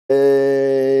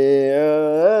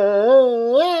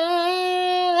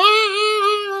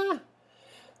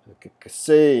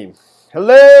See.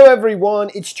 Hello everyone,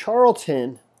 it's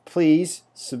Churchton. Please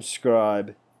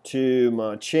subscribe to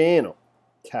my channel.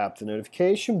 Tap the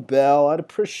notification bell, I'd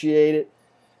appreciate it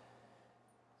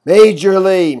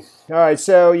majorly. Alright,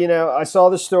 so I saw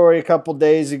the story a couple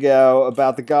days ago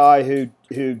about the guy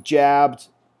who jabbed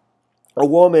a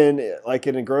woman like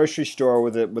in a grocery store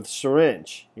with a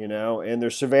syringe, and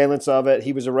there's surveillance of it.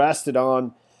 He was arrested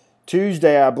on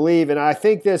Tuesday, I believe, and I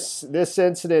think this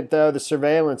incident, though, the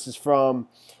surveillance is from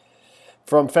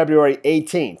February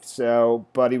 18th. So,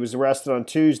 but he was arrested on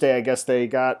Tuesday. I guess they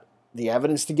got the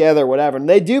evidence together, whatever. And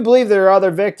they do believe there are other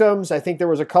victims. I think there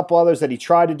was a couple others that he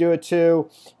tried to do it to,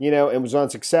 and was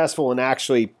unsuccessful in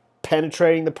actually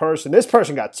penetrating the person. This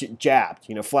person got jabbed,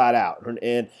 flat out.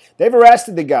 And they've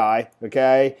arrested the guy,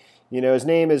 okay? His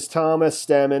name is Thomas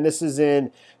Stemen. This is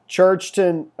in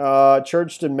Churchton,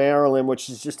 Maryland, which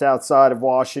is just outside of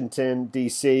Washington,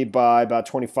 D.C. by about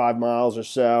 25 miles or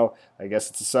so. I guess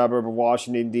it's a suburb of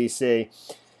Washington, D.C.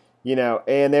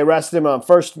 And they arrested him on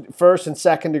first and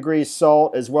second degree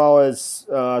assault, as well as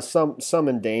some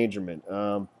endangerment,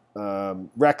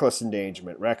 reckless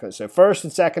endangerment. So first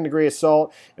and second degree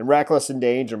assault and reckless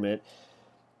endangerment.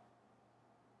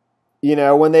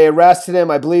 When they arrested him,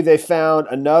 I believe they found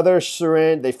another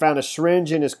syringe. They found a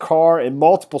syringe in his car and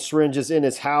multiple syringes in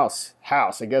his house.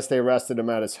 I guess they arrested him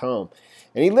at his home.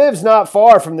 And he lives not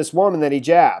far from this woman that he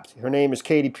jabbed. Her name is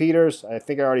Katie Peters. I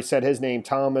think I already said his name,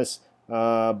 Thomas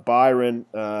Byron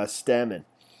Stemen.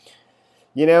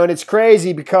 And it's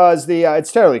crazy because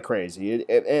it's totally crazy.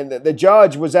 And the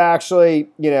judge was actually,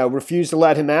 refused to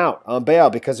let him out on bail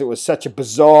because it was such a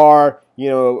bizarre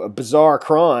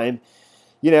crime.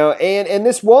 And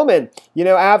this woman,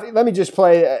 let me just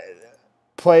play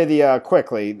the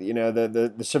quickly,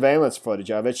 the surveillance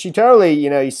footage of it. She totally,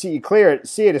 you see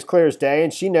it as clear as day,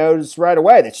 and she knows right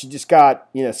away that she just got,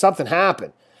 something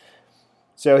happened.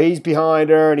 So he's behind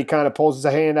her, and he kind of pulls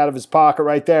his hand out of his pocket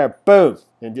right there, boom,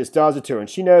 and just does it to her, and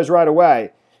she knows right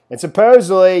away. And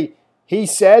supposedly he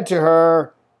said to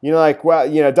her,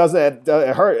 doesn't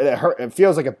it hurt? It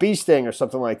feels like a bee sting or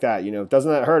something like that.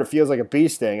 Doesn't that hurt? It feels like a bee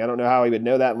sting. I don't know how he would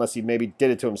know that unless he maybe did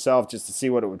it to himself just to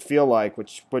see what it would feel like,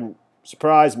 which wouldn't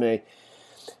surprise me.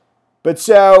 But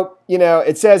so,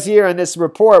 it says here in this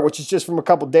report, which is just from a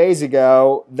couple days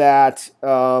ago, that,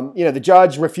 the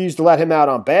judge refused to let him out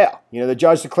on bail. The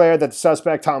judge declared that the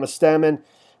suspect, Thomas Stemen,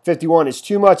 51, is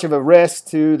too much of a risk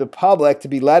to the public to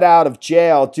be let out of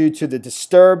jail due to the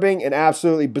disturbing and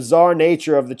absolutely bizarre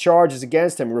nature of the charges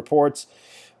against him, reports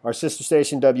our sister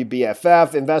station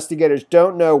WBFF. Investigators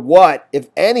don't know what, if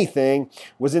anything,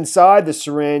 was inside the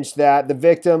syringe that the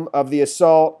victim of the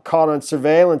assault caught on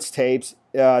surveillance tape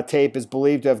is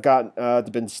believed to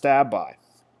have been stabbed by.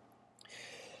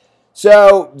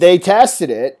 So they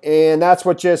tested it, and that's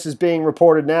what just is being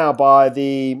reported now by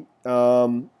the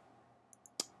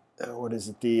what is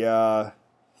it? I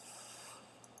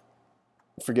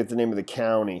forget the name of the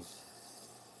county.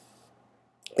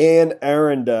 And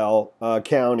Arundel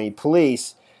County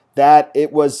Police, that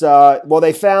it was,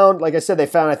 they found, like I said,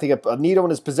 I think a needle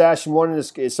in his possession, one in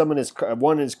his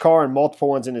car, and multiple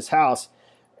ones in his house.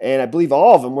 And I believe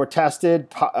all of them were tested.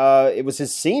 It was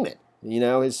his semen,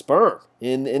 his sperm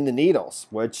in the needles,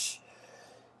 which,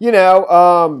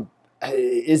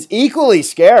 is equally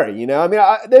scary.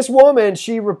 This woman,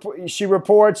 she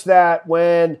reports that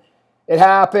when it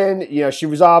happened, she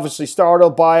was obviously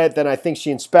startled by it. Then I think she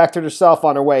inspected herself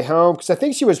on her way home because I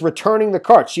think she was returning the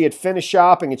cart. She had finished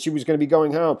shopping and she was going to be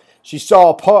going home. She saw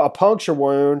a puncture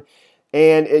wound,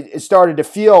 and it started to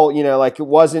feel, like it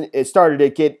wasn't. It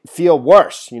started to feel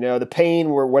worse. The pain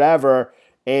or whatever.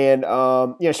 And,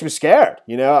 she was scared,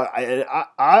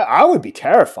 I would be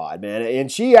terrified, man.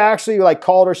 And she actually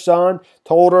called her son,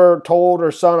 told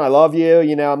her son, I love you.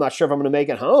 I'm not sure if I'm going to make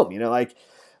it home,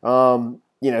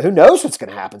 who knows what's going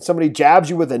to happen? Somebody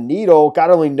jabs you with a needle. God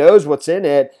only knows what's in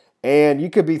it. And you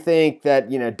could think that,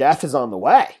 death is on the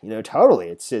way, totally.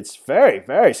 It's very,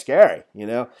 very scary,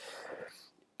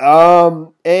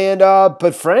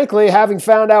 but frankly, having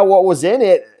found out what was in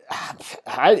it,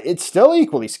 it's still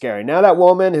equally scary. Now that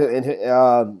woman,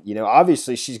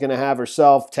 obviously she's going to have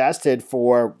herself tested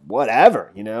for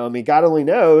whatever, God only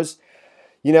knows.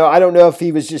 I don't know if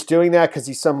he was just doing that because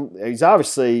he's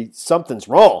obviously something's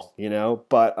wrong,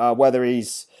 but whether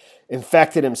he's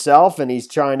infected himself and he's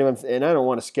trying to, and I don't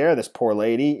want to scare this poor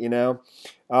lady,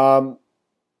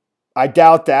 I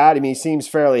doubt that. I mean, he seems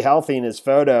fairly healthy in his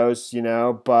photos,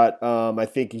 but I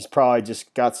think he's probably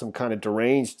just got some kind of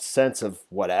deranged sense of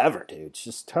whatever, dude. It's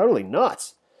just totally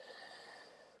nuts.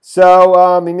 So,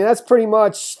 I mean, that's pretty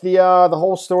much the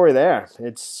whole story there.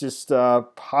 It's just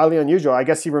highly unusual. I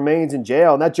guess he remains in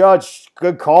jail. And that judge,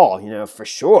 good call, for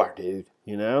sure, dude,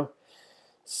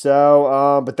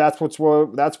 So, but that's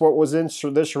what was in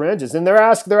the syringes. And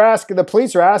the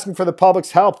police are asking for the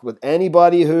public's help with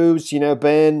anybody who's,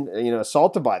 been,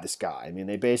 assaulted by this guy. I mean,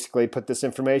 they basically put this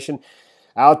information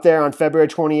out there on February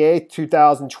 28th,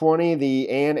 2020. The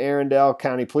Arundel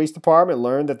County Police Department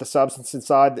learned that the substance in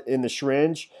the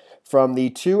syringe from the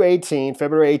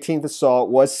February 18th assault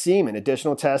was semen.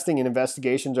 Additional testing and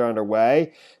investigations are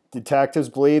underway. Detectives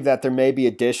believe that there may be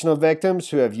additional victims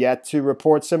who have yet to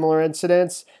report similar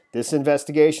incidents. This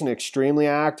investigation is extremely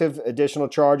active. Additional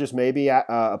charges may be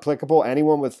applicable.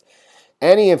 Anyone with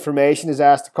any information is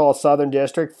asked to call Southern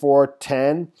District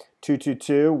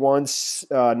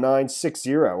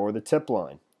 410-222-1960 or the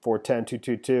TipLine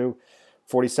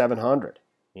 410-222-4700.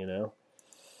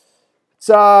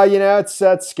 It's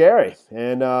that's scary,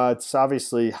 and it's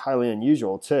obviously highly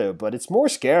unusual too. But it's more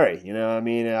scary, I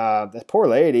mean, that poor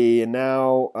lady, and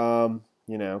now,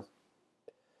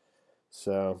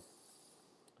 So,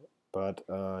 but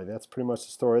that's pretty much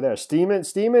the story there.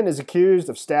 Stemen is accused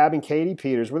of stabbing Katie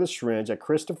Peters with a syringe at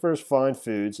Christopher's Fine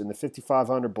Foods in the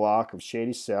 5500 block of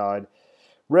Shady Side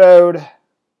Road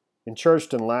in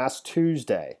Churchton last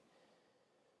Tuesday.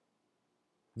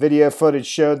 Video footage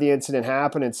showed the incident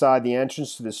happened inside the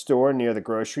entrance to the store near the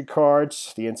grocery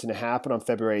carts. The incident happened on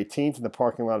February 18th in the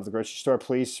parking lot of the grocery store.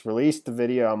 Police released the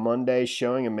video on Monday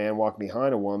showing a man walking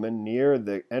behind a woman near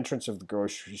the entrance of the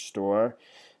grocery store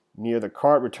near the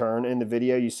cart return. In the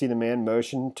video, you see the man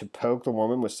motion to poke the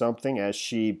woman with something as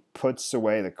she puts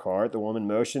away the cart. The woman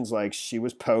motions like she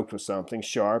was poked with something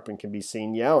sharp and can be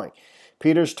seen yelling.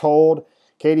 Katie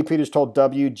Peters told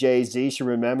WJZ she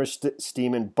remembers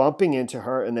Stemen bumping into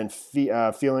her and then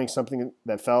feeling something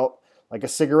that felt like a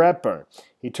cigarette burn.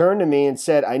 He turned to me and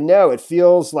said, "I know, it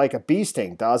feels like a bee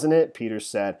sting, doesn't it?" Peters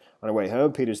said. On her way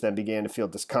home, Peters then began to feel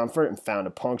discomfort and found a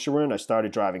puncture wound. I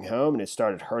started driving home and it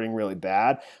started hurting really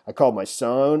bad. I called my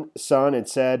son and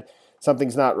said,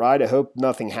 "Something's not right. I hope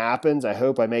nothing happens. I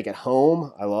hope I make it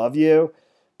home. I love you."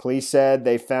 Police said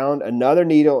they found another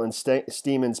needle in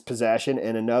Stemen's possession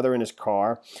and another in his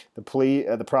car.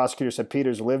 The prosecutor said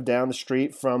Peters lived down the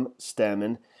street from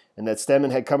Stemen and that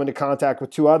Stemen had come into contact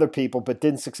with two other people but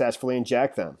didn't successfully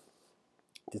inject them.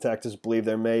 Detectives believe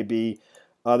there may be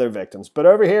other victims. But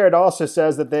over here it also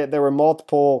says that there were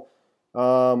multiple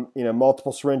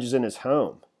syringes in his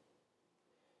home.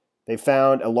 They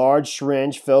found a large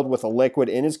syringe filled with a liquid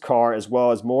in his car as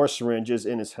well as more syringes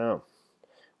in his home,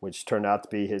 which turned out to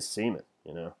be his semen,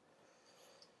 And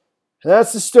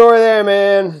that's the story there,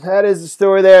 man. That is the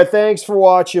story there. Thanks for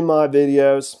watching my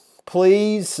videos.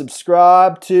 Please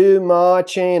subscribe to my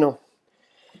channel.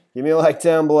 Give me a like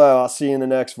down below. I'll see you in the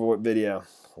next video.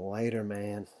 Later,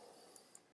 man.